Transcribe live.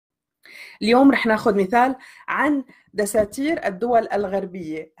اليوم رح ناخذ مثال عن دساتير الدول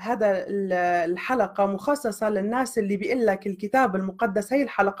الغربية. هذا الحلقة مخصصة للناس اللي بيقول لك الكتاب المقدس. هي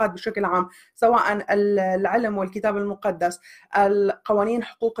الحلقات بشكل عام سواء العلم والكتاب المقدس، القوانين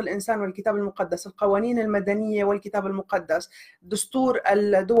حقوق الإنسان والكتاب المقدس، القوانين المدنية والكتاب المقدس، دستور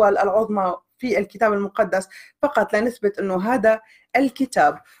الدول العظمى في الكتاب المقدس، فقط لنثبت أنه هذا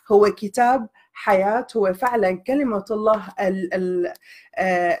الكتاب هو كتاب حياة، هو فعلا كلمة الله.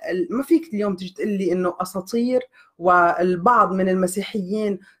 ما فيك اليوم تجي تقول لي انه اساطير، والبعض من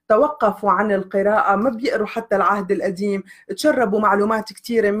المسيحيين توقفوا عن القراءة، ما بيقروا حتى العهد القديم، تشربوا معلومات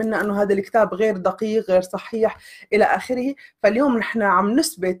كثيرة منها انه هذا الكتاب غير دقيق، غير صحيح الى اخره. فاليوم نحن عم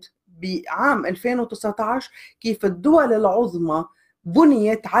نثبت بعام 2019 كيف الدول العظمى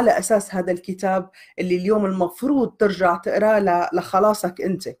بنيت على اساس هذا الكتاب اللي اليوم المفروض ترجع تقراه لخلاصك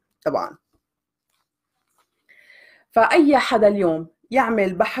انت طبعا. فأي حدا اليوم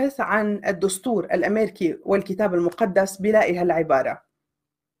يعمل بحث عن الدستور الأميركي والكتاب المقدس بيلاقي هالعبارة: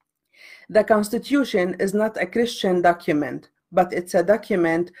 The Constitution is not a Christian document, but it's a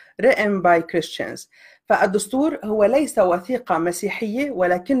document written by Christians. فالدستور هو ليس وثيقة مسيحية،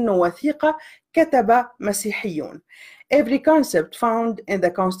 ولكنه وثيقة كتب مسيحيون. Every concept found in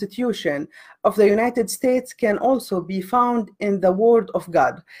the Constitution of the United States can also be found in the Word of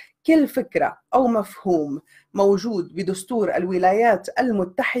God. كل فكرة أو مفهوم موجود بدستور الولايات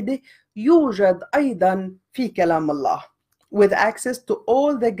المتحدة يوجد أيضا في كلام الله. With access to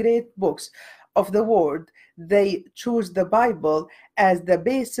all the great books of the world, they choose the Bible as the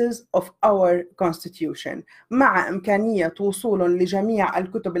basis of our Constitution. مع إمكانية وصولهم لجميع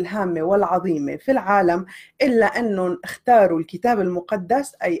الكتب الهامة والعظيمة في العالم، إلا أنهم اختاروا الكتاب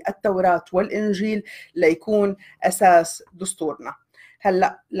المقدس أي التوراة والإنجيل ليكون أساس دستورنا.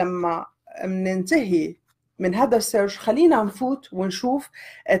 هلأ لما ننتهي من هذا السيرش خلينا نفوت ونشوف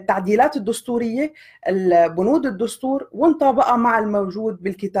التعديلات الدستورية، البنود الدستور، ونطابقها مع الموجود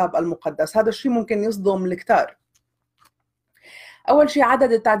بالكتاب المقدس. هذا الشيء ممكن يصدم الكتار. أول شيء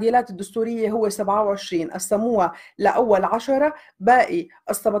عدد التعديلات الدستورية هو 27، قسموها لأول 10، باقي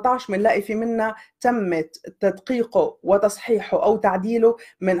ال 17 بنلاقي في منها تمت تدقيقه وتصحيحه أو تعديله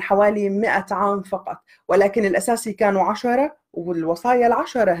من حوالي 100 عام فقط، ولكن الأساسي كانوا 10 والوصايا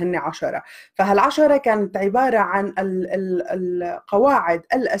ال10 هن 10. فهال10 كانت عبارة عن القواعد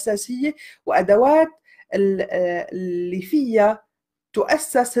الأساسية وأدوات اللي فيها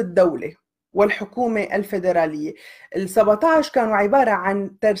تؤسس الدولة والحكومة الفيدرالية. ال17 كانوا عبارة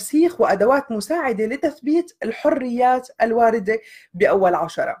عن ترسيخ وأدوات مساعدة لتثبيت الحريات الواردة بأول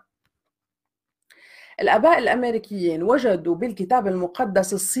 10. الآباء الأمريكيين وجدوا بالكتاب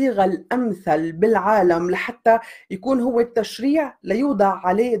المقدس الصيغة الأمثل بالعالم لحتى يكون هو التشريع ليوضع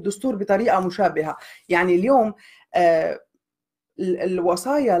عليه الدستور بطريقة مشابهة. يعني اليوم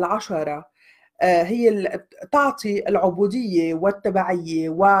الوصايا ال10 هي تعطي العبودية والتبعية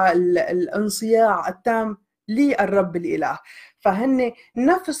والانصياع التام للرب الإله، فهن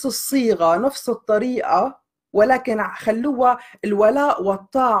نفس الصيغة نفس الطريقة، ولكن خلوها الولاء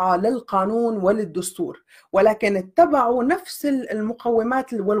والطاعة للقانون وللدستور، ولكن اتبعوا نفس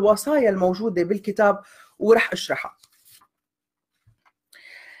المقومات والوصايا الموجودة بالكتاب، ورح أشرحها.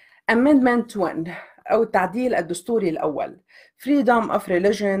 Amendment 1 أو التعديل الدستوري الأول: Freedom of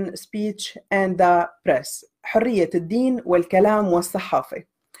religion, speech and the press. حرية الدين والكلام والصحافة.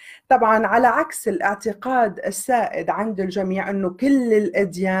 طبعا على عكس الاعتقاد السائد عند الجميع انه كل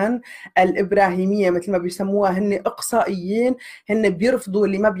الاديان الابراهيميه مثل ما بيسموها هن اقصائيين، هن بيرفضوا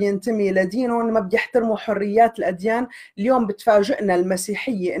اللي ما بينتمي لدينهم، ما بيحترموا حريات الاديان. اليوم بتفاجئنا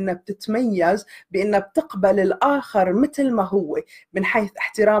المسيحيه انها بتتميز بانها بتقبل الاخر مثل ما هو، من حيث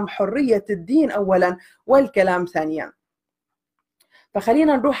احترام حريه الدين اولا والكلام ثانيا.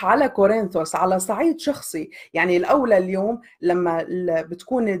 فخلينا نروح على كورنثوس على صعيد شخصي. يعني الأولى اليوم لما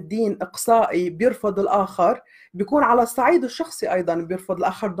بتكون الدين إقصائي بيرفض الآخر، بيكون على الصعيد الشخصي أيضا بيرفض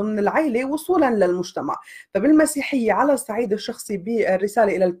الآخر ضمن العائلة وصولا للمجتمع. فبالمسيحية على الصعيد الشخصي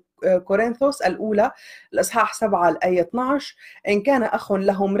بالرسالة إلى كورنثوس الأولى الإصحاح 7 الآية 12: إن كان أخ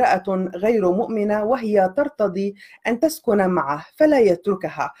له امرأة غير مؤمنة وهي ترتضي أن تسكن معه فلا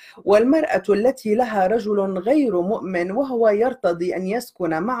يتركها، والمرأة التي لها رجل غير مؤمن وهو يرتضي أن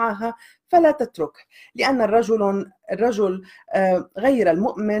يسكن معها فلا تتركه، لأن الرجل غير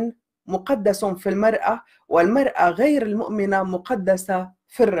المؤمن مقدس في المرأة، والمرأة غير المؤمنة مقدسة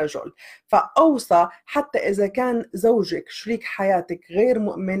في الرجل. فأوصى حتى إذا كان زوجك شريك حياتك غير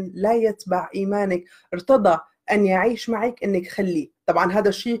مؤمن لا يتبع إيمانك، ارتضى أن يعيش معك، إنك خليه. طبعا هذا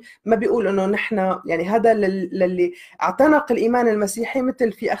الشيء ما بيقول انه نحن يعني هذا للي اعتنق الايمان المسيحي،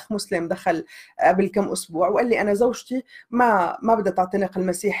 مثل في اخ مسلم دخل قبل كم اسبوع وقال لي انا زوجتي ما بدها تعتنق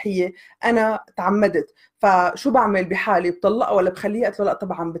المسيحيه، انا تعمدت، فشو بعمل بحالي؟ بطلقها ولا بخليها؟ قلت له لا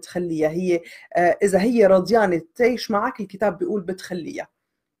طبعا بتخليها، هي اذا هي رضيانه تعيش معك الكتاب بيقول بتخليها،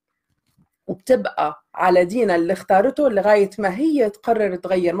 وبتبقى على دينها اللي اختارته لغايه ما هي تقرر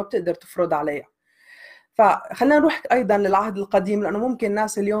تغير، ما بتقدر تفرض عليها. فخلينا نروح ايضا للعهد القديم، لانه ممكن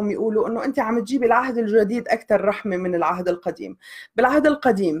الناس اليوم يقولوا انه انت عم تجيبي العهد الجديد اكثر رحمه من العهد القديم. بالعهد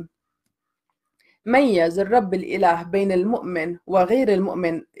القديم ميز الرب الاله بين المؤمن وغير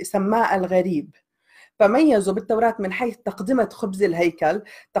المؤمن، سماه الغريب، فميزوا بالتوراة من حيث تقدمة خبز الهيكل،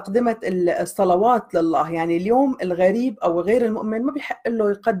 تقدمة الصلوات لله. يعني اليوم الغريب أو غير المؤمن ما بيحق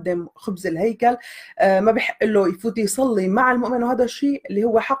له يقدم خبز الهيكل، ما بيحق له يفوت يصلي مع المؤمن، وهذا الشيء اللي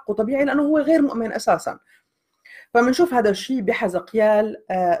هو حقه طبيعي لأنه هو غير مؤمن أساساً. فمنشوف هذا الشيء بحزقيال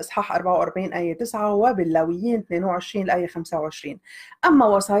إصحاح 44 آية 9، وباللاويين 22 الآية 25. أما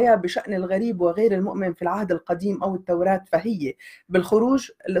وصايا بشأن الغريب وغير المؤمن في العهد القديم أو التوراة فهي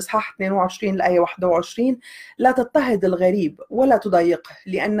بالخروج الإصحاح 22 الآية 21: لا تضطهد الغريب ولا تضايقه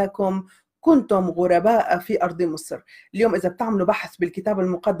لأنكم كنتم غرباء في أرض مصر. اليوم إذا بتعملوا بحث بالكتاب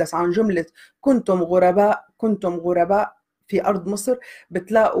المقدس عن جملة كنتم غرباء في أرض مصر،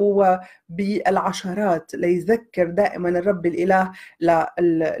 بتلاقوا بالعشرات، ليذكر دائما الرب الإله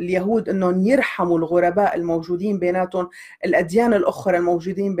لليهود أنهم يرحموا الغرباء الموجودين بيناتهم، الأديان الأخرى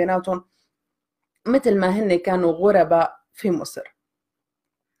الموجودين بيناتهم، مثل ما هن كانوا غرباء في مصر.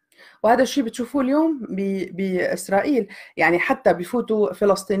 وهذا الشيء بتشوفوه اليوم بإسرائيل، يعني حتى بفوتوا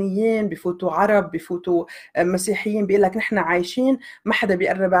فلسطينيين، بفوتوا عرب، بفوتوا مسيحيين، بيقول لك نحن عايشين ما حدا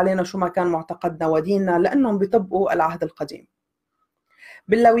بيقرب علينا شو ما كان معتقدنا وديننا، لأنهم بيطبقوا العهد القديم.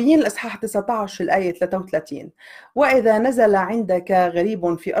 باللاويين الإصحاح 19 الآية 33: وإذا نزل عندك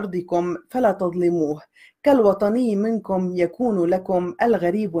غريب في أرضكم فلا تظلموه، كالوطني منكم يكون لكم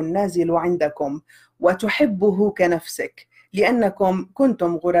الغريب النازل عندكم، وتحبه كنفسك لأنكم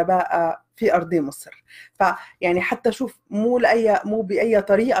كنتم غرباء في أرض مصر. فيعني حتى شوف مو بأي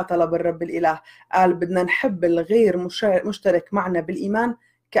طريقة طلب الرب الإله، قال بدنا نحب الغير مشترك معنا بالإيمان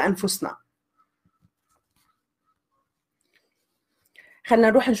كأنفسنا. خلينا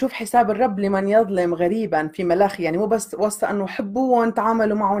نروح نشوف حساب الرب لمن يظلم غريبا في ملاخي، يعني مو بس وصى انه حبوهم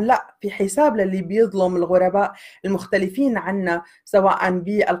تعاملوا معهم، لا، في حساب للي بيظلم الغرباء المختلفين عنا سواء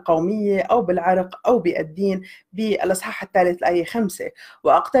بالقومية او بالعرق او بالدين. بالاصحاح الثالث الآية 5: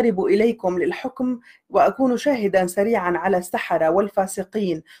 واقترب اليكم للحكم واكون شاهدا سريعا على السحرة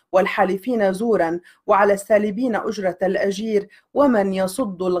والفاسقين والحالفين زورا وعلى السالبين اجرة الاجير ومن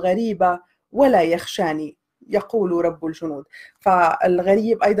يصد الغريب ولا يخشاني، يقول رب الجنود.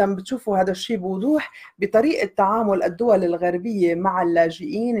 فالغريب أيضا بتشوفوا هذا الشيء بوضوح بطريقة تعامل الدول الغربية مع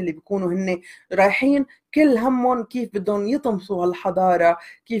اللاجئين اللي بيكونوا هن رايحين كل همهم كيف بدهم يطمسوا هالحضارة،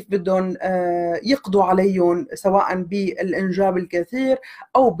 كيف بدهم يقضوا عليهم، سواء بالإنجاب الكثير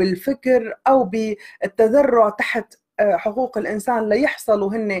أو بالفكر أو بالتذرع تحت حقوق الإنسان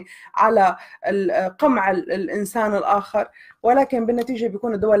ليحصلوا هن على قمع الإنسان الآخر. ولكن بالنتيجة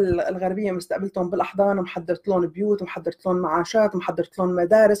بيكون الدول الغربية مستقبلتهم بالأحضان، ومحضرت لهم بيوت، ومحضرت لهم معاشات، ومحضرت لهم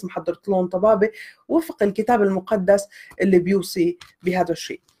مدارس، ومحضرت لهم طبابة وفق الكتاب المقدس اللي بيوصي بهذا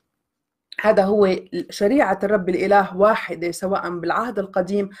الشيء. هذا هو شريعة الرب الإله واحدة سواء بالعهد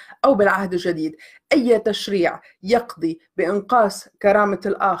القديم أو بالعهد الجديد. أي تشريع يقضي بإنقاص كرامة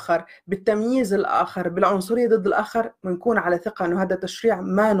الآخر، بالتمييز الآخر، بالعنصرية ضد الآخر، بنكون على ثقة أنه هذا التشريع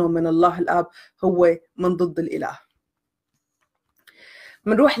مانو من الله الآب، هو من ضد الإله.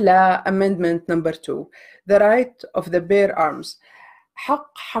 بنروح ل amendment number 2: the right of the bear arms،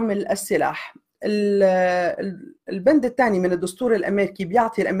 حق حمل السلاح. البند الثاني من الدستور الأميركي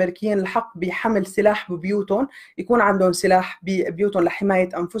بيعطي الأمريكيين الحق بحمل سلاح ببيوتهم، يكون عندهم سلاح ببيوتهم لحماية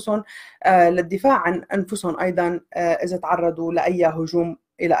أنفسهم، للدفاع عن أنفسهم أيضا إذا تعرضوا لأي هجوم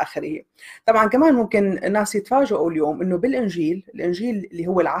إلى آخره. طبعا كمان ممكن الناس يتفاجئوا اليوم إنه بالإنجيل، الإنجيل اللي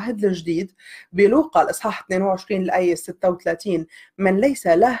هو العهد الجديد، بلوقا الإصحاح 22 الآية 36: من ليس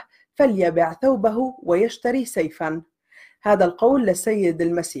له فليبع ثوبه ويشتري سيفا. هذا القول للسيد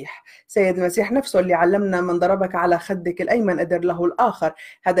المسيح، سيد المسيح نفسه اللي علمنا من ضربك على خدك الأيمن أدر له الآخر.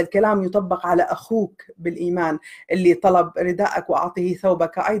 هذا الكلام يطبق على أخوك بالإيمان اللي طلب رداءك وأعطيه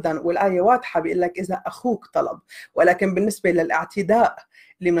ثوبك أيضا، والآية واضحة بيقول لك إذا أخوك طلب. ولكن بالنسبة للاعتداء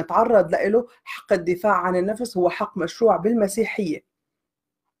اللي بنتعرض له، حق الدفاع عن النفس هو حق مشروع بالمسيحية.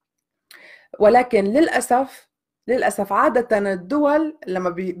 ولكن للأسف عادة الدول لما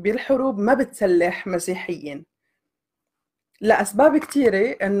بالحروب ما بتسلح مسيحيين، لأسباب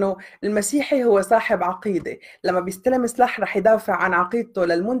كثيرة، إنه المسيحي هو صاحب عقيدة، لما بيستلم سلاح رح يدافع عن عقيدته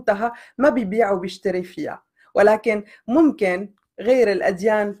للمنتهى، ما بيبيع وبيشتري فيها. ولكن ممكن غير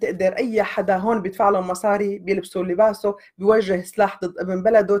الأديان تقدر أي حدا هون بيدفع له مصاري بيلبسوا لباسه بيوجه سلاح ضد ابن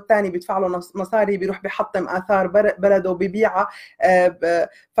بلده، الثاني بيدفع له مصاري بيروح بيحطم آثار بلده وبيبيعها.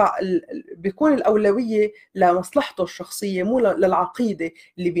 بيكون الأولوية لمصلحته الشخصية مو للعقيدة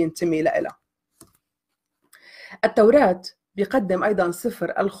اللي بينتمي لها. التوراة بيقدم أيضا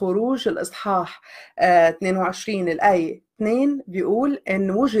سفر الخروج الإصحاح 22 الآية 2 بيقول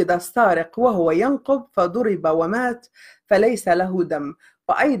إن وجد السارق وهو ينقب فضرب ومات فليس له دم.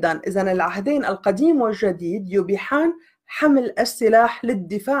 وأيضا إذن العهدين القديم والجديد يبيحان حمل السلاح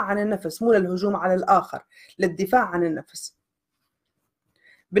للدفاع عن النفس، مو للهجوم على الآخر، للدفاع عن النفس.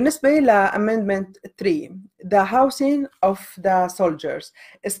 بالنسبة ل Amendment 3 The housing of the soldiers،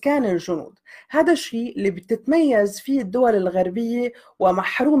 إسكان الجنود، هذا الشيء اللي بتتميز فيه الدول الغربية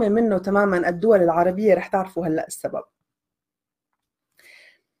ومحرومة منه تماما الدول العربية، رح تعرفوا هلأ السبب.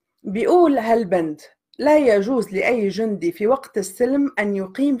 بيقول هالبند لا يجوز لأي جندي في وقت السلم أن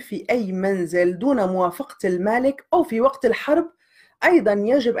يقيم في أي منزل دون موافقة المالك، أو في وقت الحرب أيضا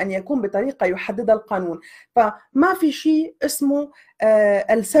يجب أن يكون بطريقة يحددها القانون. فما في شيء اسمه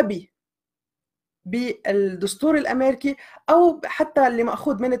السبي بالدستور الأميركي، أو حتى اللي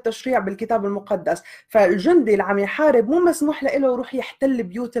مأخوذ من التشريع بالكتاب المقدس. فالجندي اللي عم يحارب مو مسموح له يروح يحتل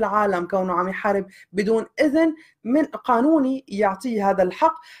بيوت العالم كونه عم يحارب بدون إذن من قانوني يعطيه هذا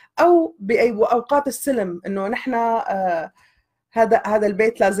الحق، أو بأوقات السلم إنه نحن هذا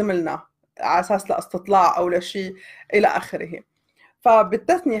البيت لازم لنا على أساس لاستطلاع أو لشيء إلى آخره.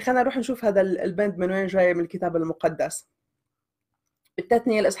 فبالتثنية خلينا نروح نشوف هذا البند من وين جاي من الكتاب المقدس.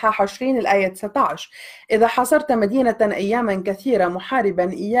 بالتثنية الإصحاح 20 الآية 19 إذا حاصرت مدينة أياما كثيرة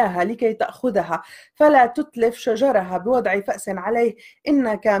محاربا إياها لكي تأخذها فلا تتلف شجرها بوضع فأس عليه،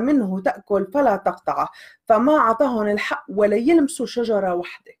 إنك منه تأكل فلا تقطعه. فما أعطاهم الحق ولا يلمسوا شجرة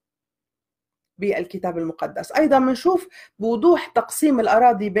واحدة بالكتاب المقدس. أيضا بنشوف بوضوح تقسيم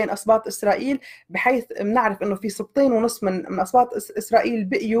الأراضي بين أسباط إسرائيل، بحيث بنعرف أنه في سبطين ونص من أسباط إسرائيل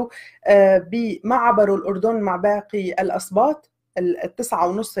بقيوا ما عبروا الأردن مع باقي الأسباط التسعة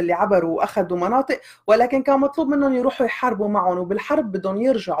ونص اللي عبروا وأخذوا مناطق، ولكن كان مطلوب منهم يروحوا يحاربوا معهم، وبالحرب بدهم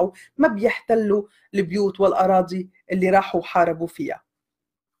يرجعوا، ما بيحتلوا البيوت والأراضي اللي راحوا حاربوا فيها.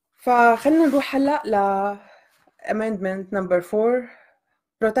 فخلينا نروح هلأ ل Amendment number 4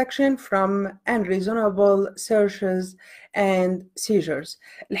 Protection from unreasonable searches and seizures،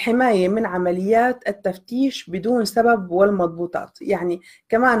 الحماية من عمليات التفتيش بدون سبب والمضبوطات. يعني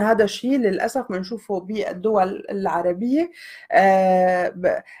كمان هذا الشيء للأسف بنشوفه بالدول العربية.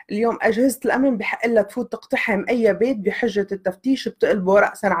 اليوم أجهزة الأمن بحق لها تفوت تقتحم أي بيت بحجة التفتيش، بتقلبه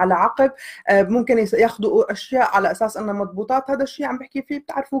رأسا على عقب، ممكن ياخذوا أشياء على أساس أنها مضبوطات. هذا الشيء عم بحكي فيه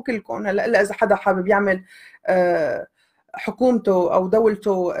بتعرفوه كلكم. هلا إذا حدا حابب يعمل حكومته أو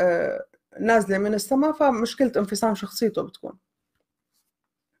دولته نازلة من السماء، فمشكلة انفصام شخصيته بتكون.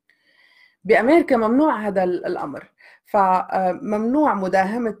 بأمريكا ممنوع هذا الأمر، فممنوع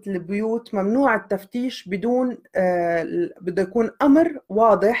مداهمة البيوت، ممنوع التفتيش بدون بده يكون أمر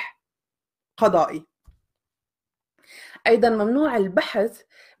واضح قضائي. أيضا ممنوع البحث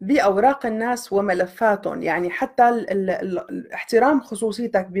بأوراق الناس وملفاتهم، يعني حتى احترام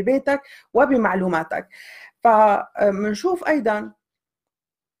خصوصيتك ببيتك وبمعلوماتك. فمنشوف أيضا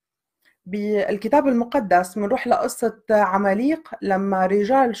بالكتاب المقدس بنروح لقصة عماليق، لما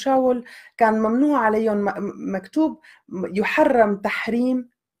رجال شاول كان ممنوع عليهم، مكتوب يحرم تحريم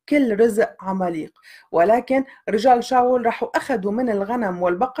كل رزق عماليق، ولكن رجال شاول راحوا أخذوا من الغنم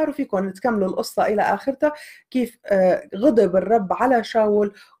والبقر. وفيكم تكملوا القصة إلى آخرتها، كيف غضب الرب على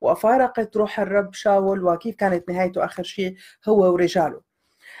شاول وفارقت روح الرب شاول، وكيف كانت نهايته آخر شيء هو ورجاله.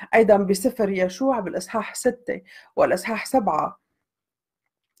 أيضا بسفر يشوع بالإصحاح 6 والإصحاح 7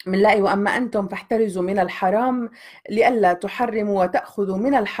 منلاقي وأما أنتم فاحترزوا من الحرام لئلا تحرموا وتأخذوا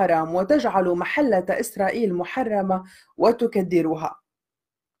من الحرام وتجعلوا محلة إسرائيل محرمة وتكدروها.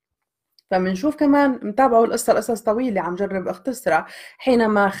 فمنشوف كمان متابعوا القصة، القصص طويلة عم جرب اختصرها.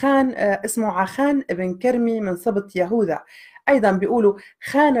 حينما خان اسمه عخان ابن كرمي من سبط يهوذا، أيضا بيقولوا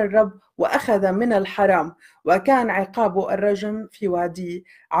خان الرب وأخذ من الحرام وكان عقابه الرجم في وادي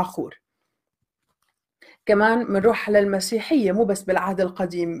عخور. كمان بنروح للمسيحية، مو بس بالعهد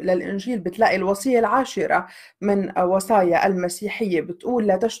القديم، للإنجيل بتلاقي الوصية العاشرة من وصايا المسيحية بتقول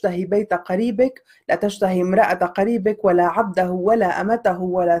لا تشتهي بيت قريبك، لا تشتهي امرأة قريبك ولا عبده ولا أمته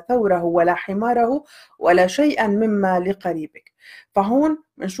ولا ثوره ولا حماره ولا شيئا مما لقريبك. فهون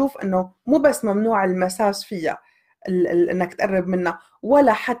بنشوف إنه مو بس ممنوع المساس فيها، إنك تقرب منها،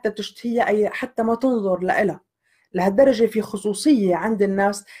 ولا حتى تشتهيها، أي حتى ما تنظر لها، لهالدرجة في خصوصية عند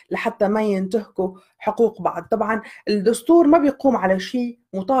الناس لحتى ما ينتهكوا حقوق بعض. طبعا الدستور ما بيقوم على شيء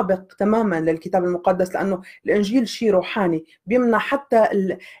مطابق تماما للكتاب المقدس، لأنه الإنجيل شيء روحاني بيمنع حتى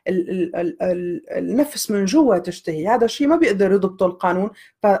النفس من جوا تشتهي. هذا الشيء ما بيقدر يضبطه القانون،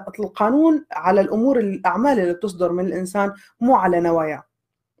 فالقانون على الأمور الأعمال اللي بتصدر من الإنسان مو على نواياه.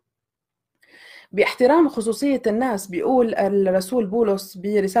 باحترام خصوصية الناس بيقول الرسول بولس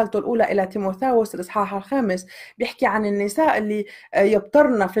برسالته الأولى إلى تيموثاوس الإصحاح 5 بيحكي عن النساء اللي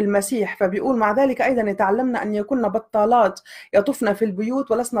يبترن في المسيح، فبيقول مع ذلك أيضا يتعلمنا أن يكون بطالات يطفن في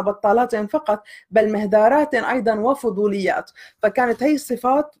البيوت ولسنا بطالات فقط بل مهدارات أيضا وفضوليات. فكانت هي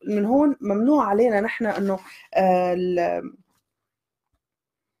الصفات من هون ممنوع علينا نحن أنه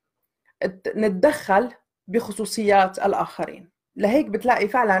نتدخل بخصوصيات الآخرين. لهيك بتلاقي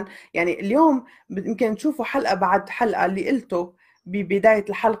فعلا يعني اليوم يمكن تشوفوا حلقة بعد حلقة اللي قلته ببداية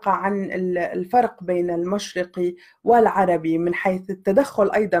الحلقة عن الفرق بين المشرقي والعربي من حيث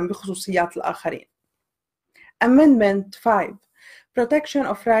التدخل أيضا بخصوصيات الآخرين. Amendment 5 Protection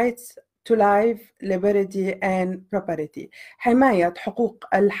of rights to life, liberty and property. حماية حقوق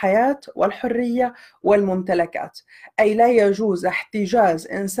الحياة والحرية والممتلكات، أي لا يجوز احتجاز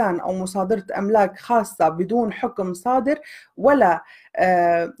إنسان أو مصادرة أملاك خاصة بدون حكم صادر، ولا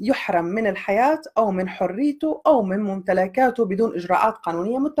يحرم من الحياة أو من حريته أو من ممتلكاته بدون إجراءات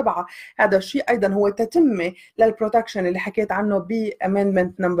قانونية متبعة. هذا الشيء أيضا هو تتمة للبروتكشن اللي حكيت عنه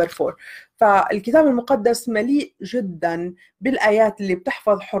بأمندمنت نمبر 4. فالكتاب المقدس مليء جدا بالآيات اللي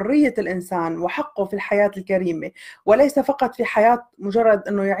بتحفظ حرية الإنسان وحقه في الحياة الكريمة، وليس فقط في حياة مجرد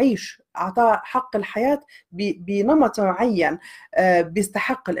أنه يعيش، أعطاه حق الحياة بنمط معين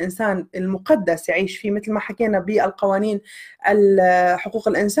بيستحق الإنسان المقدس يعيش فيه، مثل ما حكينا بالقوانين حقوق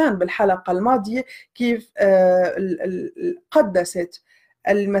الإنسان بالحلقة الماضية كيف قدست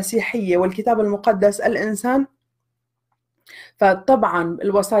المسيحية والكتاب المقدس الإنسان. فطبعا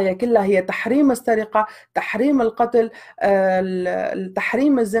الوصايا كلها هي تحريم السرقة، تحريم القتل،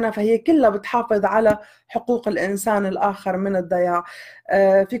 تحريم الزنا، فهي كلها بتحافظ على حقوق الإنسان الآخر من الضياع.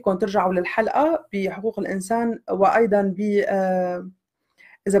 فيكم ترجعوا للحلقة بحقوق الإنسان، وأيضا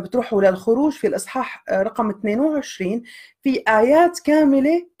إذا بتروحوا للخروج في الإصحاح رقم 22 في آيات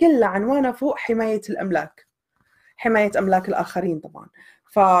كاملة كلها عنوانها فوق حماية الأملاك، حماية أملاك الآخرين طبعا.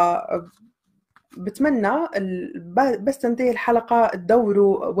 بتمنى بس تنتهي الحلقة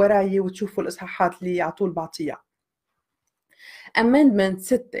تدوروا وراي وتشوفوا الإصحاحات اللي على طول بعطيها. Amendment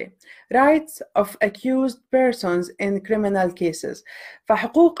 6 Rights of accused persons in criminal cases.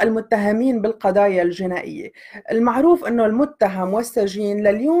 فحقوق المتهمين بالقضايا الجنائية. المعروف أنه المتهم والسجين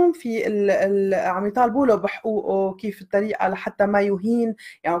لليوم في عم يطالبوا له بحقوقه، كيف الطريقة لحتى ما يهين،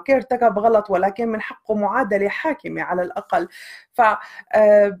 يعني كيف ارتكب غلط ولكن من حقه معادلة حاكمة على الأقل.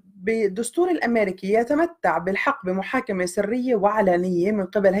 بالدستور الأميركي يتمتع بالحق بمحاكمة سرية وعلنية من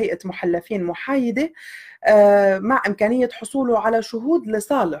قبل هيئة محلفين محايدة مع إمكانية حصوله على شهود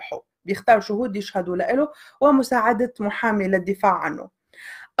لصالحه، بيختار شهود يشهدوا له ومساعدة محامي للدفاع عنه.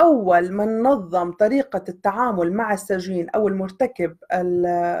 أول من نظم طريقة التعامل مع السجين أو المرتكب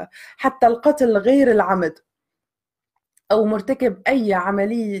حتى القتل غير العمد أو مرتكب أي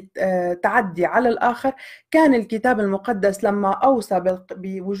عملية تعدي على الآخر كان الكتاب المقدس لما أوصى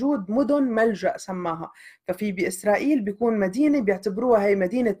بوجود مدن ملجأ سماها. ففي بإسرائيل بيكون مدينة بيعتبروها هي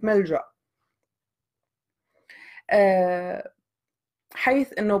مدينة ملجأ،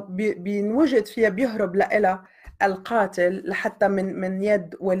 حيث انه بينوجد فيها بيهرب لها القاتل لحتى من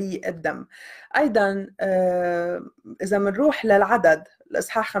يد ولي الدم. ايضا اذا بنروح للعدد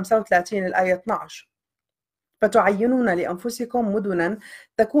الاصحاح 35 الايه 12 فتعينون لأنفسكم مدنا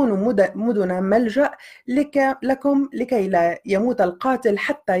تكون مدن ملجأ لكم لكي لا يموت القاتل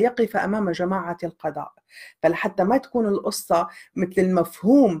حتى يقف أمام جماعة القضاء. فلحتى ما تكون القصة مثل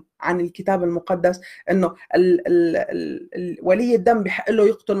المفهوم عن الكتاب المقدس أنه ولي الدم بحق له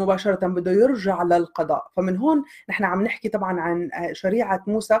يقتل مباشرة، بده يرجع للقضاء. فمن هون نحن عم نحكي طبعا عن شريعة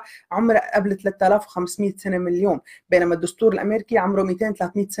موسى عمرها قبل 3500 سنة من اليوم، بينما الدستور الأميركي عمره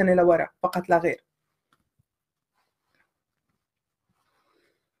 200-300 سنة لورا فقط لا غير.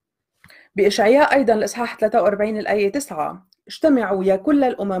 بإشعياء أيضا الإصحاح 43 الآية 9 اجتمعوا يا كل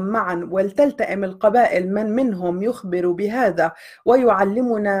الأمم معا ولتلتئم القبائل من منهم يخبر بهذا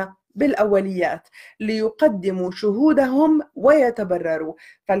ويعلمنا بالأوليات ليقدموا شهودهم ويتبرروا.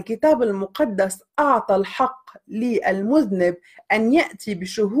 فالكتاب المقدس أعطى الحق للمذنب أن يأتي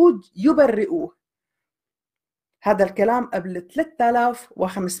بشهود يبرئوه. هذا الكلام قبل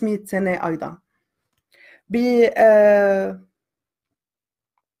 3500 سنة. أيضا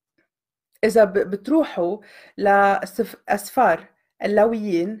إذا بتروحوا لأسفار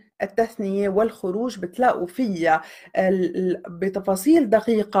اللاويين التثنية والخروج بتلاقوا فيها بتفاصيل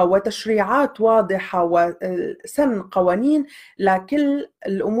دقيقة وتشريعات واضحة وسن قوانين لكل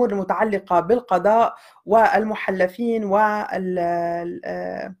الأمور المتعلقة بالقضاء والمحلفين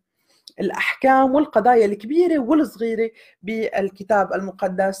والأحكام والقضايا الكبيرة والصغيرة بالكتاب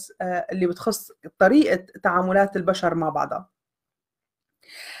المقدس اللي بتخص طريقة تعاملات البشر مع بعضها.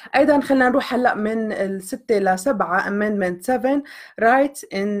 أيضا خلينا نروح هلأ من 6 ل 7 Amendment 7 Rights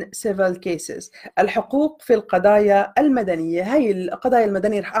in Civil Cases، الحقوق في القضايا المدنية. هاي القضايا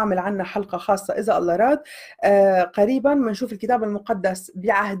المدنية رح أعمل عنها حلقة خاصة إذا الله راد. قريبا بنشوف الكتاب المقدس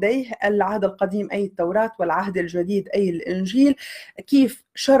بعهديه، العهد القديم أي التوراة والعهد الجديد أي الإنجيل، كيف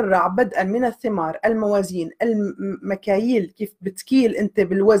شرع بدءا من الثمار، الموازين، المكاييل، كيف بتكيل أنت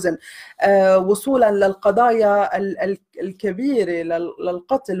بالوزن، وصولا للقضايا الكبيرة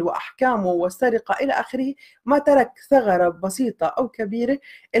للقتل وأحكامه والسرقة إلى آخره. ما ترك ثغرة بسيطة أو كبيرة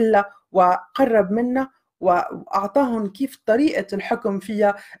إلا وقرب منها وأعطاهم كيف طريقة الحكم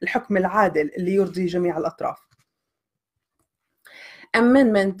فيها، الحكم العادل اللي يرضي جميع الأطراف.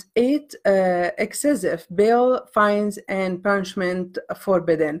 Amendment 8 excessive bail fines and punishment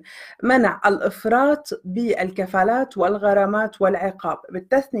forbidden، منع الإفراط بالكفالات والغرامات والعقاب.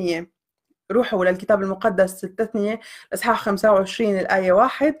 بالتثنية روحوا للكتاب المقدس التثنية الإصحاح 25 الآية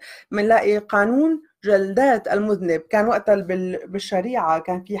 1 بنلاقي قانون جلدات المذنب. كان وقتها بالشريعة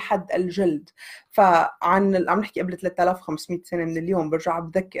كان في حد الجلد، عم نحكي قبل 3500 سنة من اليوم، برجع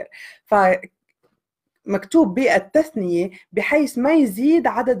بذكر. مكتوب بالتثنية بحيث ما يزيد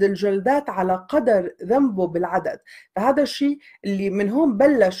عدد الجلدات على قدر ذنبه بالعدد. فهذا الشيء اللي من هون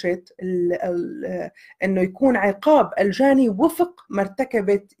بلشت انه يكون عقاب الجاني وفق ما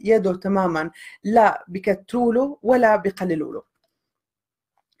ارتكبت يده تماما، لا بكتروا له ولا بقللوا له.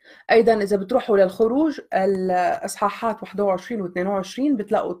 أيضا إذا بتروحوا للخروج الإصحاحات 21 و 22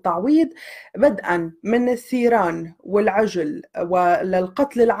 بتلاقوا التعويض بدءا من الثيران والعجل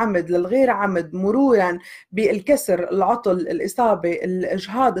وللقتل العمد للغير عمد، مرورا بالكسر، العطل، الإصابة،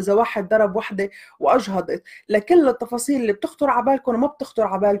 الإجهاض إذا واحد ضرب وحدة وأجهضت، لكل التفاصيل اللي بتخطر على بالكم وما بتخطر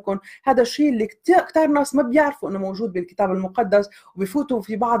على بالكم. هذا الشيء اللي كتير ناس ما بيعرفوا إنه موجود بالكتاب المقدس، وبيفوتوا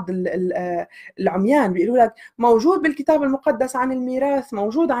في بعض العميان بيقولوا لك موجود بالكتاب المقدس عن الميراث،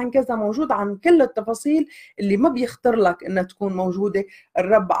 موجود عن كذا، موجود عن كل التفاصيل اللي ما بيخطر لك انها تكون موجوده.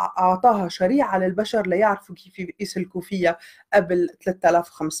 الرب اعطاها شريعه للبشر ليعرفوا كيف يسلكوا فيها قبل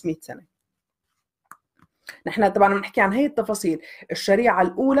 3500 سنه. نحن طبعا بنحكي عن هي التفاصيل. الشريعه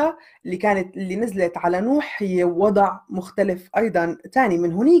الاولى اللي نزلت على نوح هي وضع مختلف ايضا ثاني.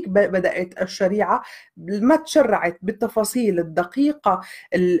 من هنيك بدات الشريعه، ما تشرعت بالتفاصيل الدقيقه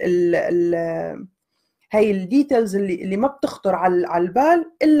هاي الديتيلز اللي ما بتخطر على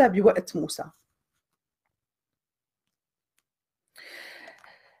البال إلا بوقت موسى.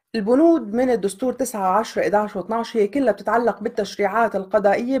 البنود من الدستور 9 10 11 و12 هي كلها بتتعلق بالتشريعات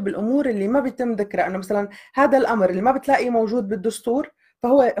القضائية بالأمور اللي ما بيتم ذكرها. أنه مثلا هذا الأمر اللي ما بتلاقيه موجود بالدستور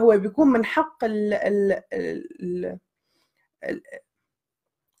فهو بيكون من حق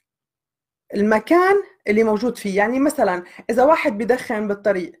المكان اللي موجود فيه. يعني مثلا إذا واحد بدخن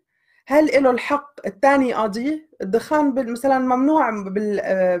بالطريق، هل له الحق الثاني قاضي؟ الدخان مثلا ممنوع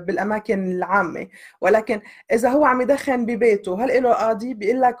بالاماكن العامه، ولكن اذا هو عم يدخن ببيته هل له قاضي؟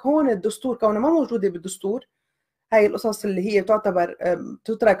 بيقول لك هون الدستور كونه ما موجوده بالدستور، هاي القصص اللي هي تعتبر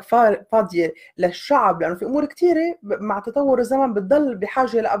تترك فاضيه للشعب، لانه في امور كثيره مع تطور الزمن بتضل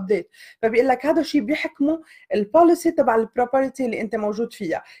بحاجه لابديت. فبيقول لك هذا الشيء بيحكمه البوليسي تبع البروبرتي اللي انت موجود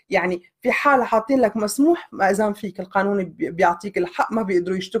فيها. يعني في حاله حاطين لك مسموح ما اذا فيك، القانون بيعطيك الحق، ما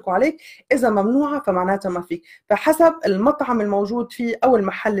بيقدروا يشتكوا عليك. اذا ممنوعه فمعناتها ما فيك، فحسب المطعم الموجود فيه او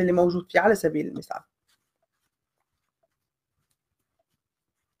المحل اللي موجود فيه على سبيل المثال.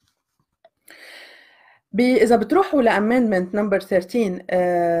 إذا بتروحوا لأمندمنت نمبر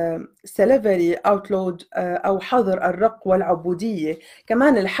 13 سليفري أوتلود أو حظر الرق والعبودية،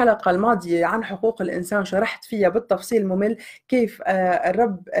 كمان الحلقة الماضية عن حقوق الإنسان شرحت فيها بالتفصيل ممل كيف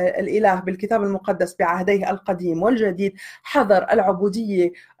الرب الإله بالكتاب المقدس بعهديه القديم والجديد حظر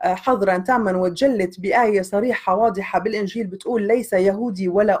العبودية حظرا تاما، وتجلت بآية صريحة واضحة بالإنجيل بتقول ليس يهودي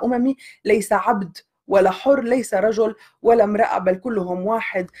ولا أممي، ليس عبد ولا حر، ليس رجل ولا امرأة، بل كلهم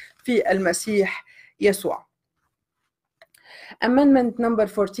واحد في المسيح يسوع. Amendment number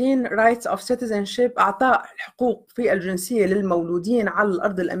 14 Rights of Citizenship، أعطاء الحقوق في الجنسية للمولودين على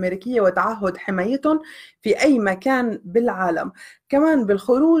الأرض الأمريكية وتعهد حمايتهم في أي مكان بالعالم. كمان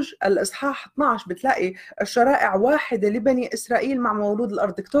بالخروج الإصحاح 12 بتلاقي الشرائع واحدة لبني إسرائيل مع مولود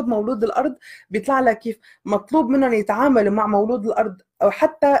الأرض. اكتب مولود الأرض بيطلع لك كيف مطلوب منهم يتعاملوا مع مولود الأرض أو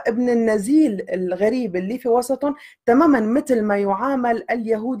حتى ابن النزيل الغريب اللي في وسطهم تماما مثل ما يعامل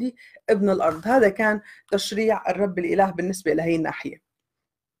اليهودي ابن الأرض. هذا كان تشريع الرب الإله بالنسبة لهي الناحية.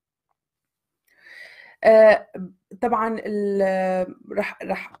 طبعا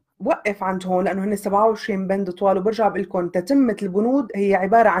رح وقف عند هون لانه هن 27 بند طوال، وبرجع بقول لكم تتمه البنود هي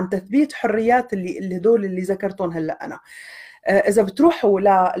عباره عن تثبيت حريات اللي هدول اللي ذكرتهم هلا انا. اذا بتروحوا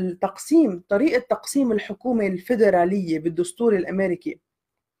للتقسيم، طريقه تقسيم الحكومه الفيدراليه بالدستور الامريكي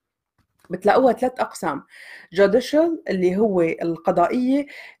بتلاقوها 3 أقسام: judicial اللي هو القضائية،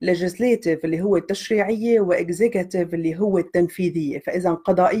 legislative اللي هو التشريعية، وexecutive اللي هو التنفيذية. فإذا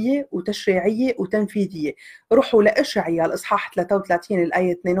قضائية وتشريعية وتنفيذية. روحوا لإشعياء الإصحاح 33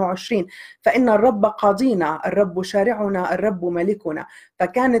 الآية 22: فإن الرب قاضينا، الرب شارعنا، الرب ملكنا.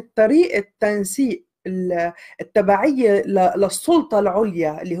 فكانت طريقة تنسيق التبعية للسلطة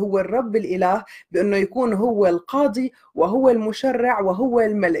العليا اللي هو الرب الإله بأنه يكون هو القاضي وهو المشرع وهو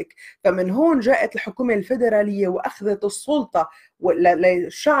الملك. فمن هون جاءت الحكومة الفيدرالية وأخذت السلطة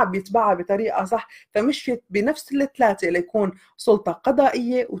للشعب يتبعها بطريقة صح، فمشيت بنفس الثلاثة ليكون سلطة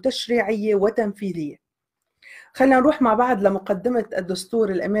قضائية وتشريعية وتنفيذية. خلينا نروح مع بعض لمقدمة الدستور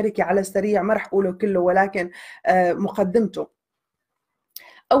الأمريكي على السريع، ما رح أقوله كله ولكن مقدمته.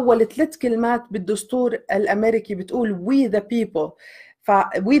 أول 3 كلمات بالدستور الأمريكي بتقول we the people. ف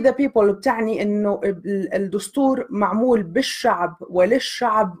we the people بتعني إنه الدستور معمول بالشعب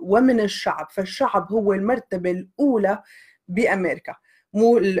وللشعب ومن الشعب، فالشعب هو المرتبة الأولى بأمريكا،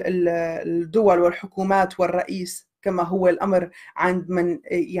 مو الدول والحكومات والرئيس كما هو الأمر عند من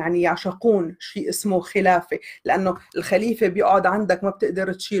يعني يعشقون شيء اسمه خلافة، لأنه الخليفة بيقعد عندك ما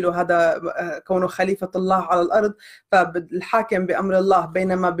بتقدر تشيله، هذا كونه خليفة الله على الأرض، فالحاكم بأمر الله.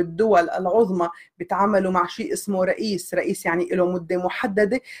 بينما بالدول العظمى بيتعاملوا مع شيء اسمه رئيس يعني له مدة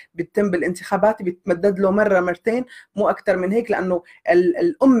محددة، بيتم بالانتخابات، بيتمدد له مرة مرتين مو أكثر من هيك، لأنه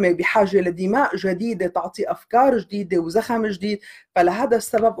الأمة بحاجة لدماء جديدة تعطي أفكار جديدة وزخم جديد. فلهذا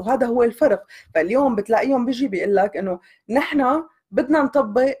السبب وهذا هو الفرق. فاليوم بتلاقيهم بيجي بيقول لك انه نحن بدنا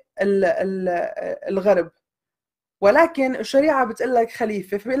نطبق الغرب، ولكن الشريعه بتقول لك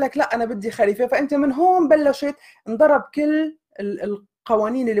خليفه، فبيقول لك لا انا بدي خليفه. فانت من هون بلشت انضرب كل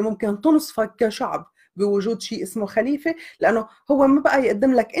القوانين اللي ممكن تنصفك كشعب بوجود شيء اسمه خليفه، لانه هو ما بقى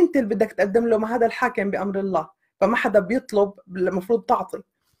يقدم لك، انت اللي بدك تقدم له، ما هذا الحاكم بامر الله، فما حدا بيطلب، المفروض تعطي.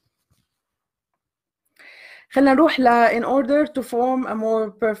 خلينا نروح in order to form a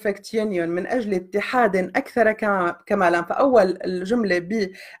more perfect union، من أجل اتحاد أكثر كمالا. فأول الجملة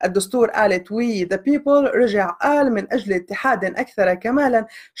بالدستور قالت we the people، رجع قال من أجل اتحاد أكثر كمالا.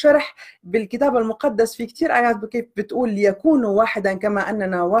 شرح بالكتاب المقدس في كتير آيات كيف بتقول ليكونوا واحدا كما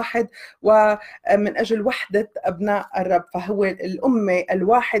أننا واحد، ومن أجل وحدة أبناء الرب. فهو الأمة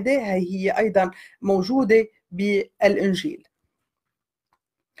الواحدة هي أيضا موجودة بالإنجيل.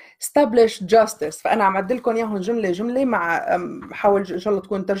 establish justice، فأنا عم أعدل لكم إياهم جملة جملة، مع بحاول إن شاء الله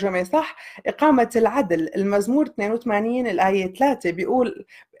تكون ترجمة صح. إقامة العدل، المزمور 82 الآية 3 بيقول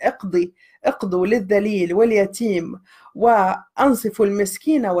اقضوا للذليل واليتيم وأنصفوا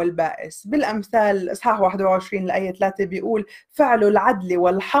المسكين والبائس. بالأمثال إصحاح 21 الآية 3 بيقول فعل العدل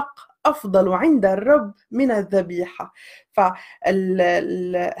والحق أفضل عند الرب من الذبيحة.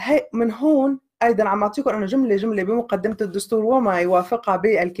 من هون أيضا عم أعطيكم أنا جملة جملة بمقدمة الدستور وما يوافقها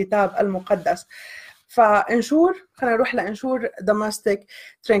بالكتاب المقدس. فانشور، خلينا نروح لانشور domestic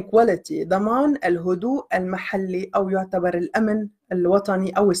tranquility، ضمان الهدوء المحلي أو يعتبر الأمن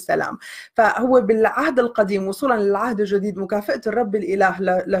الوطني أو السلام. فهو بالعهد القديم وصولا للعهد الجديد مكافأة الرب الإله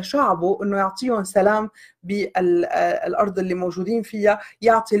لشعبه أنه يعطيهم سلام بالأرض اللي موجودين فيها،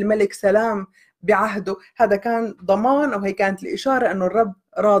 يعطي الملك سلام بعهده. هذا كان ضمان، وهي كانت الإشارة أنه الرب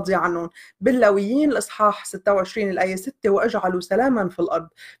راضي عنهم. باللاويين الإصحاح 26 الآية 6 وأجعلوا سلاما في الأرض.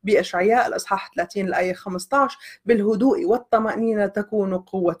 بإشعياء الإصحاح 30 الآية 15 بالهدوء والطمأنينة تكون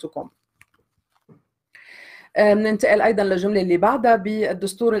قوتكم. ننتقل أيضا للجملة اللي بعدها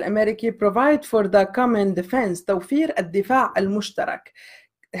بالدستور الأمريكي provide for the common defense، توفير الدفاع المشترك.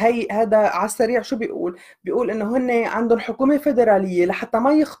 هذا على السريع شو بيقول؟ بيقول انه هن عندهم حكومة فيدرالية لحتى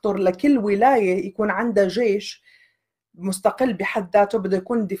ما يخطر لكل ولاية يكون عندها جيش مستقل بحد ذاته، بده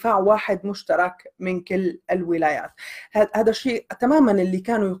يكون دفاع واحد مشترك من كل الولايات. هذا الشيء تماما اللي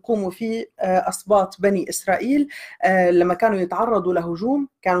كانوا يقوموا فيه أسباط بني إسرائيل لما كانوا يتعرضوا لهجوم،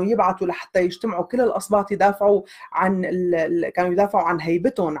 كانوا يبعثوا لحتى يجتمعوا كل الأسباط يدافعوا كانوا يدافعوا عن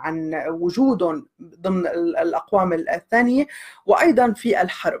هيبتهم، عن وجودهم ضمن الأقوام الثانية. وأيضا في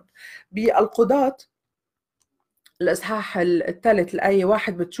الحرب بالقضاة الإصحاح الثالث الآية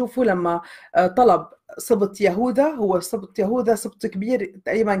 1 بتشوفوا لما طلب سبط يهوذا. هو سبط يهوذا سبط كبير،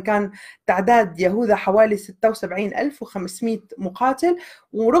 تقريبا كان تعداد يهوذا حوالي 76,500 مقاتل،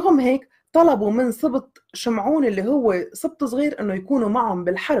 ورغم هيك طلبوا من سبط شمعون اللي هو سبط صغير انه يكونوا معهم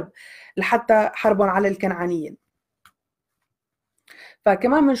بالحرب لحتى حربهم على الكنعانيين.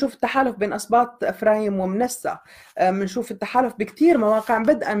 فكمان بنشوف التحالف بين أسباط إفرايم ومنسى، بنشوف التحالف بكتير مواقع،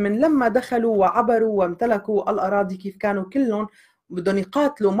 بدءا من لما دخلوا وعبروا وامتلكوا الأراضي كيف كانوا كلهم بدهم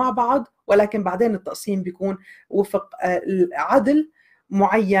يقاتلوا مع بعض، ولكن بعدين التقسيم بيكون وفق عدل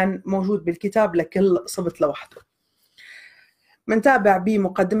معين موجود بالكتاب لكل سبط لوحده. منتابع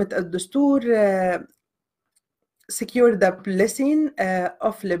بمقدمة الدستور secure the blessing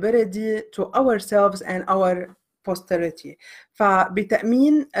of liberty to ourselves and our posterity.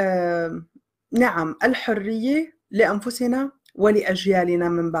 فبتأمين نعم الحرية لأنفسنا ولأجيالنا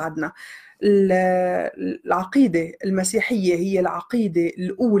من بعدنا. العقيدة المسيحية هي العقيدة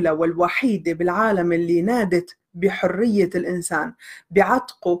الأولى والوحيدة بالعالم اللي نادت بحرية الإنسان،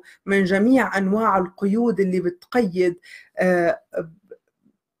 بعتقه من جميع أنواع القيود اللي بتقيد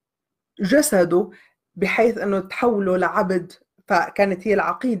جسده بحيث أنه تحوله لعبد. فكانت هي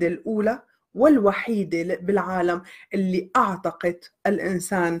العقيدة الأولى والوحيدة بالعالم اللي أعتقت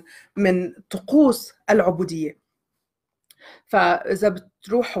الإنسان من طقوس العبودية. فإذا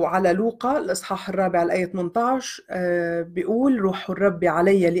بتروحوا على لوقا الإصحاح 4 الآية 18 بيقول: روح الرب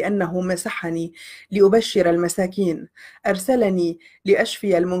علي لأنه مسحني لأبشر المساكين، أرسلني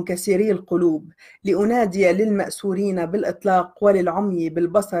لأشفي المنكسري القلوب، لأنادي للمأسورين بالإطلاق وللعمي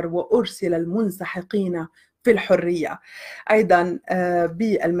بالبصر، وأرسل المنسحقين في الحرية. أيضا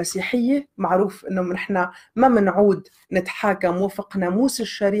بالمسيحية معروف أنه نحن ما منعود نتحاكم وفق ناموس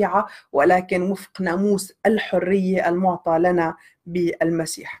الشريعة، ولكن وفق ناموس الحرية المعطى لنا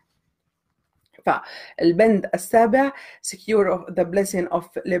بالمسيح. فالبند السابع secure the blessing of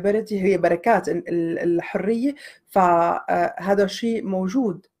liberty هي بركات الحرية، فهذا الشيء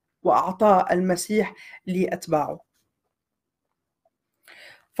موجود وأعطاه المسيح لأتباعه.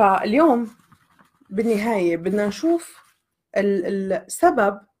 فاليوم بالنهاية بدنا نشوف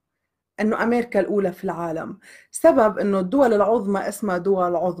السبب أنه أميركا الأولى في العالم، سبب أنه الدول العظمى اسمها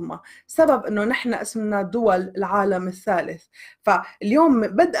دول عظمى، سبب أنه نحن اسمنا دول العالم الثالث. فاليوم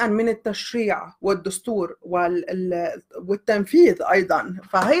بدءا من التشريع والدستور والتنفيذ أيضا،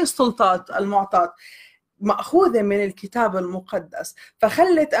 فهي السلطات المعطاة مأخوذة من الكتاب المقدس،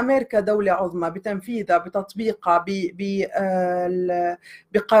 فخلت أميركا دولة عظمى بتنفيذها، بتطبيقها،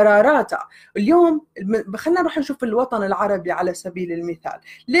 بقراراتها. اليوم خلينا نروح نشوف الوطن العربي على سبيل المثال.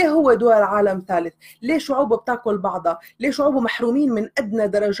 ليه هو دول عالم ثالث؟ ليه شعوبه بتاكل بعضها؟ ليه شعوبه محرومين من أدنى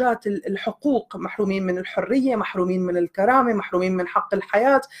درجات الحقوق، محرومين من الحرية، محرومين من الكرامة، محرومين من حق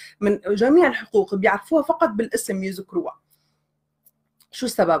الحياة، من جميع الحقوق بيعرفوها فقط بالاسم يذكروها؟ شو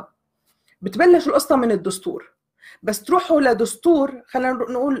السبب؟ بتبلش القصة من الدستور. بس تروحوا لدستور، خلينا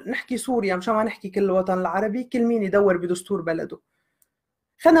نقول نحكي سوريا مشان ما نحكي كل الوطن العربي، كل مين يدور بدستور بلده.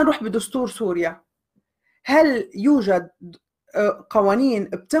 خلينا نروح بدستور سوريا. هل يوجد قوانين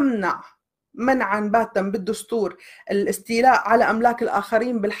بتمنع منعا باتا بالدستور الاستيلاء على أملاك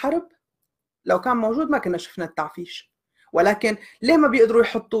الآخرين بالحرب؟ لو كان موجود ما كنا شفنا التعفيش. ولكن ليه ما بيقدروا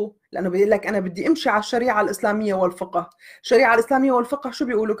يحطوه؟ لأنه بيقول لك أنا بدي أمشي على الشريعة الإسلامية والفقه. الشريعة الإسلامية والفقه شو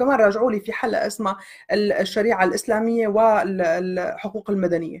بيقولوا؟ كمان راجعوا لي في حلقة اسمها الشريعة الإسلامية والحقوق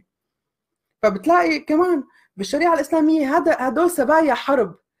المدنية. فبتلاقي كمان بالشريعة الإسلامية هدول سبايا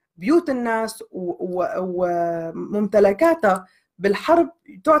حرب، بيوت الناس وممتلكاتها بالحرب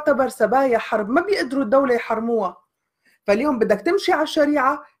تعتبر سبايا حرب، ما بيقدروا الدولة يحرموها. فاليوم بدك تمشي على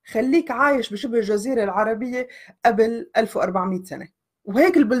الشريعة، خليك عايش بشبه الجزيرة العربية قبل 1400 سنة.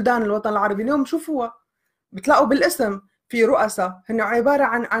 وهيك البلدان الوطن العربي اليوم شوفوها، بتلاقوا بالاسم في رؤساء هن عبارة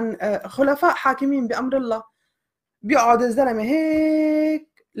عن خلفاء حاكمين بأمر الله. بيقعد الزلمة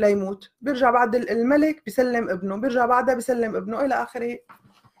هيك ليموت، بيرجع بعد الملك بيسلم ابنه، بيرجع بعدها بيسلم ابنه إلى آخره.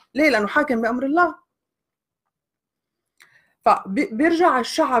 ليه؟ لأنه حاكم بأمر الله. فبيرجع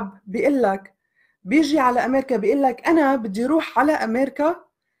الشعب بيقول لك، بيجي على أميركا بيقول لك أنا بدي أروح على أميركا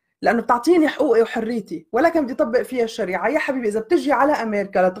لأنه بتعطيني حقوقي وحريتي، ولكن بدي أطبق فيها الشريعة. يا حبيبي إذا بتجي على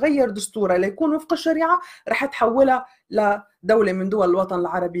أميركا لتغير دستورها ليكون وفق الشريعة، رح تحولها لدولة من دول الوطن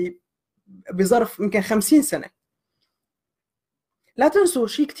العربي بظرف يمكن 50 سنة. لا تنسوا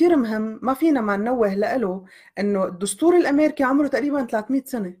شيء كتير مهم ما فينا ما ننوه له، إنه الدستور الأمريكي عمره تقريبا 300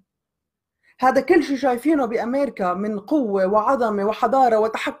 سنة. هذا كل شيء شايفينه بأمريكا من قوة وعظمة وحضارة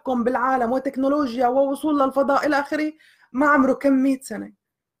وتحكم بالعالم وتكنولوجيا ووصول للفضاء إلى آخره، ما عمره كم 100 سنة.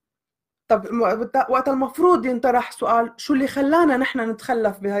 طب وقت المفروض ينطرح سؤال، شو اللي خلانا نحن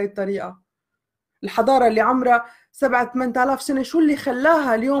نتخلف بهاي الطريقة؟ الحضارة اللي عمرها 7-8 آلاف سنة شو اللي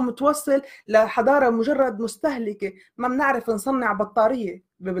خلاها اليوم توصل لحضارة مجرد مستهلكة، ما بنعرف نصنع بطارية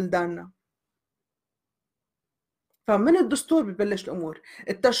ببلداننا. فمن الدستور ببلش الأمور.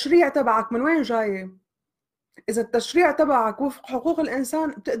 التشريع تبعك من وين جاي؟ إذا التشريع تبعك وفق حقوق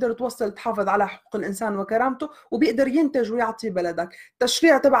الإنسان بتقدر توصل تحافظ على حقوق الإنسان وكرامته، وبيقدر ينتج ويعطي بلدك.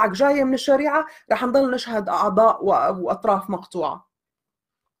 التشريع تبعك جاي من الشريعة، رح نضل نشهد أعضاء وأطراف مقطوعة.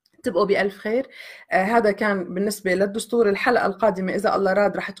 تبقوا بألف خير. هذا كان بالنسبة للدستور. الحلقة القادمة إذا الله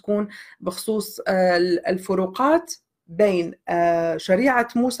راد رح تكون بخصوص الفروقات بين شريعة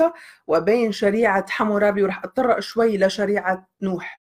موسى وبين شريعة حمورابي، ورح أتطرق شوي لشريعة نوح.